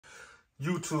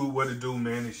YouTube, what it do,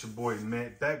 man? It's your boy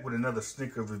Matt, back with another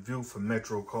sneaker review for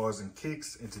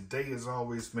Metrocardzandkickz. And today, as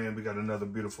always, man, we got another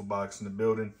beautiful box in the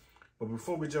building. But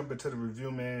before we jump into the review,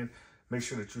 man, make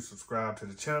sure that you subscribe to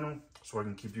the channel so I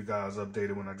can keep you guys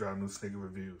updated when I drop new sneaker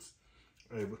reviews.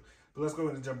 Hey, but let's go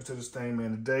ahead and jump into this thing, man.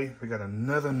 Today, we got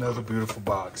another beautiful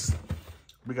box.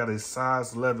 We got a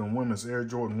size 11 women's Air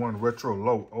Jordan 1 Retro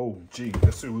Low. Oh, gee,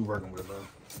 let's see what we're working with, man.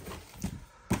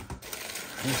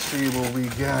 Let's see what we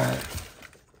got.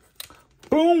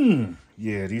 Boom!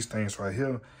 Yeah, these things right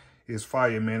here is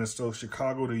fire, man. It's still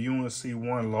Chicago, the UNC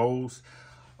 1 lows.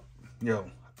 Yo,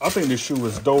 I think this shoe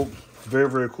is dope.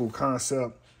 Very cool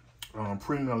concept.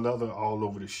 Premium leather all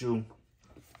over the shoe.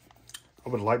 I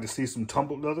would like to see some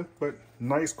tumbled leather, but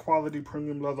nice quality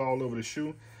premium leather all over the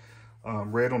shoe.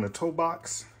 Red on the toe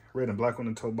box, red and black on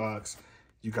the toe box.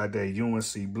 You got that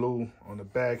UNC blue on the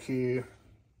back here.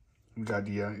 We got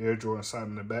the Air Jordan side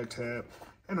on the back tab.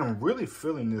 And I'm really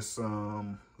feeling this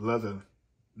leather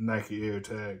Nike Air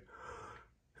tag.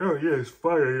 Hell yeah, it's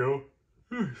fire, yo.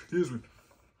 Excuse me.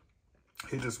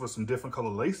 Hit this with some different color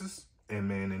laces. And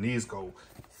man, and these go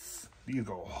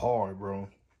hard, bro.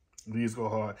 These go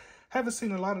hard. Haven't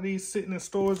seen a lot of these sitting in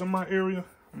stores in my area.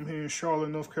 I'm here in Charlotte,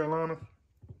 North Carolina.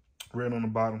 Red on the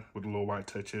bottom with a little white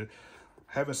touch here.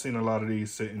 Haven't seen a lot of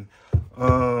these sitting.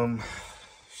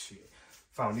 Shit.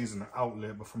 Found these in the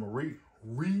outlet, but from a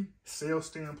resale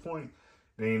standpoint,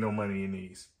 there ain't no money in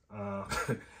these.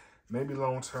 Maybe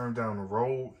long term down the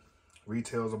road,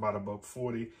 retail's about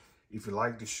 $140. If you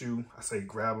like the shoe, I say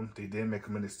grab them. They did make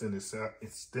them in extended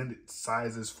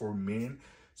sizes for men,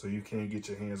 so you can get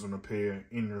your hands on a pair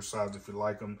in your size if you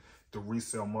like them. The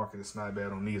resale market is not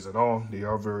bad on these at all. They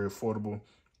are very affordable,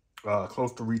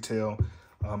 close to retail.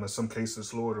 In some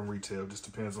cases, lower than retail. Just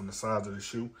depends on the size of the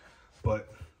shoe,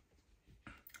 but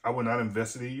I would not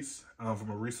invest in these from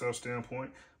a resale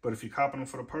standpoint, but if you're copping them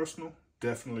for the personal,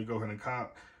 definitely go ahead and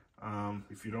cop.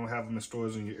 If you don't have them in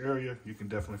stores in your area, you can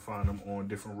definitely find them on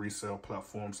different resale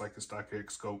platforms like the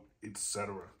StockX, Scope,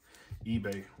 etc.,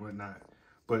 eBay, whatnot.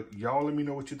 But y'all let me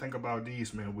know what you think about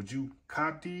these, man. Would you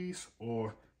cop these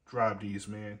or drop these,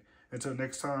 man? Until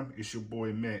next time, it's your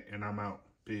boy Matt, and I'm out.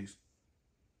 Peace.